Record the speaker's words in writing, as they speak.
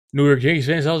New York Yankees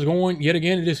fans, how's it going? Yet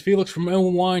again, it is Felix from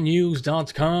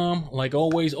NYYNEWS.com. Like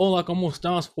always, hola, como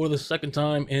estás for the second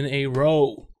time in a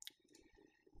row.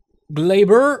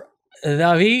 Gleyber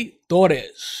David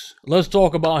Torres. Let's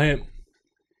talk about him.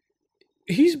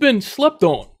 He's been slept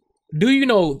on. Do you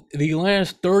know the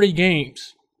last 30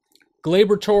 games,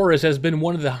 Gleyber Torres has been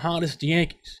one of the hottest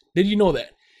Yankees? Did you know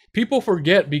that? People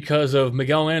forget because of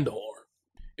Miguel Andujar.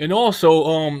 And also,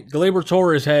 Gleyber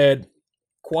Torres had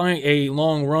quite a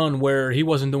long run where he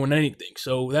wasn't doing anything.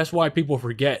 So that's why people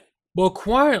forget. But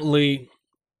quietly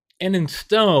and in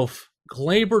stealth,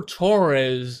 Gleyber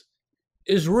Torres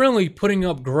is really putting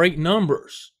up great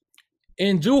numbers.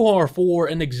 Andujar, for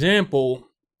an example,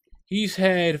 he's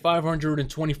had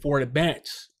 524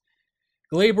 at-bats.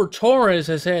 Gleyber Torres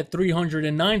has had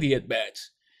 390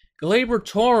 at-bats. Gleyber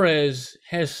Torres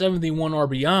has 71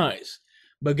 RBIs.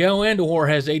 Miguel Andujar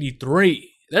has 83.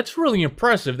 That's really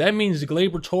impressive. That means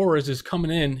Gleyber Torres is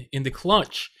coming in the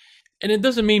clutch. And it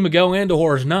doesn't mean Miguel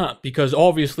Andujar is not, because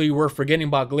obviously we're forgetting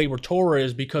about Gleyber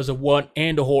Torres because of what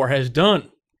Andujar has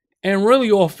done. And really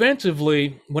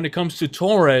offensively, when it comes to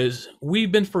Torres,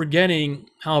 we've been forgetting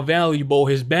how valuable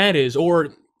his bat is,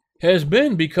 or has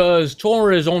been, because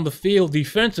Torres on the field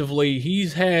defensively,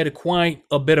 he's had quite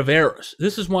a bit of errors.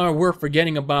 This is why we're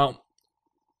forgetting about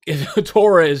if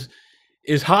Torres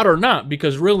is hot or not,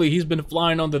 because really he's been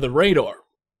flying under the radar.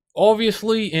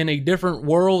 Obviously, in a different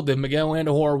world, if Miguel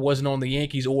Andujar wasn't on the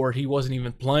Yankees or he wasn't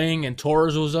even playing and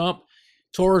Torres was up,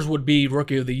 Torres would be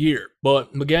Rookie of the Year.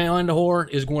 But Miguel Andujar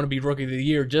is going to be Rookie of the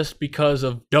Year just because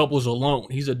of doubles alone.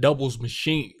 He's a doubles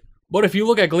machine. But if you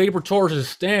look at Gleyber Torres'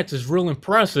 stats, it's real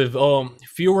impressive.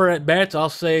 Fewer at-bats, I'll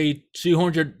say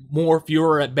 200 more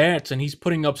fewer at-bats, and he's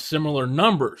putting up similar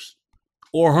numbers.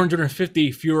 Or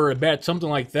 150 fewer at-bats, something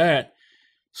like that.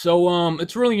 So,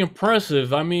 it's really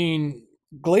impressive. I mean,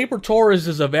 Gleyber Torres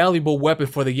is a valuable weapon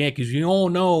for the Yankees. You all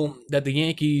know that the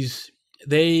Yankees,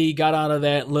 they got out of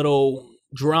that little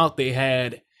drought they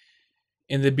had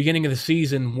in the beginning of the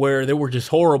season where they were just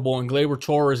horrible, and Gleyber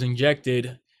Torres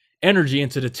injected energy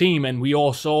into the team, and we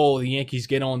all saw the Yankees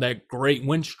get on that great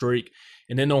win streak.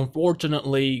 And then,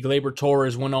 unfortunately, Gleyber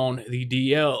Torres went on the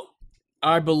DL.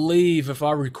 I believe, if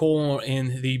I recall,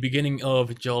 in the beginning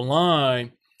of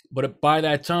July. But by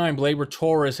that time, Gleyber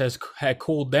Torres had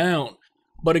cooled down.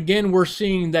 But again, we're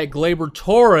seeing that Gleyber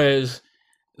Torres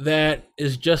that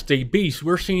is just a beast.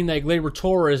 We're seeing that Gleyber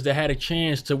Torres that had a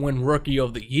chance to win Rookie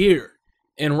of the Year.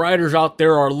 And writers out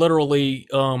there are literally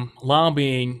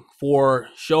lobbying for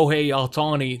Shohei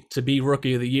Ohtani to be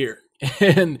Rookie of the Year.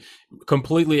 And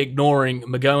completely ignoring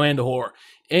Miguel Andujar.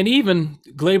 And even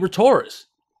Gleyber Torres.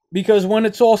 Because when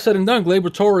it's all said and done,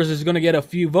 Gleyber Torres is going to get a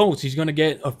few votes. He's going to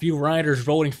get a few writers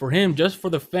voting for him just for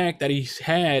the fact that he's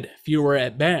had fewer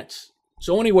at-bats.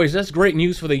 So anyways, that's great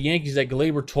news for the Yankees that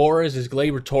Gleyber Torres is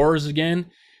Gleyber Torres again.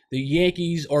 The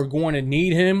Yankees are going to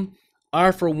need him.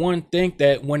 I, for one, think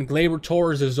that when Gleyber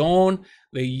Torres is on,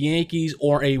 the Yankees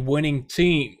are a winning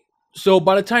team. So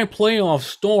by the time playoffs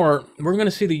start, we're going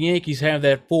to see the Yankees have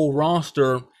that full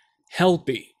roster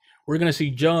healthy. We're going to see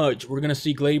Judge, we're going to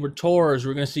see Gleyber Torres,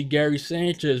 we're going to see Gary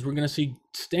Sanchez, we're going to see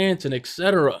Stanton,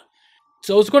 etc.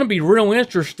 So it's going to be real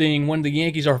interesting when the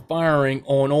Yankees are firing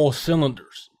on all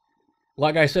cylinders.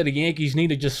 Like I said, the Yankees need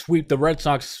to just sweep the Red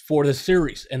Sox for the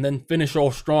series and then finish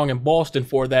off strong in Boston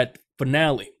for that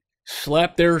finale.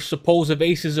 Slap their supposed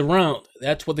aces around.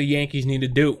 That's what the Yankees need to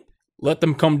do. Let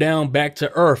them come down back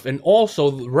to earth. And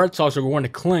also, the Red Sox are going to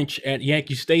clinch at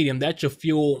Yankee Stadium. That should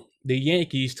fuel the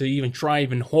Yankees to even try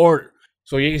even harder.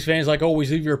 So Yankees fans, like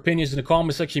always, leave your opinions in the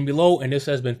comment section below. And this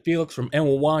has been Felix from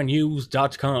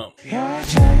NYYNEWS.com.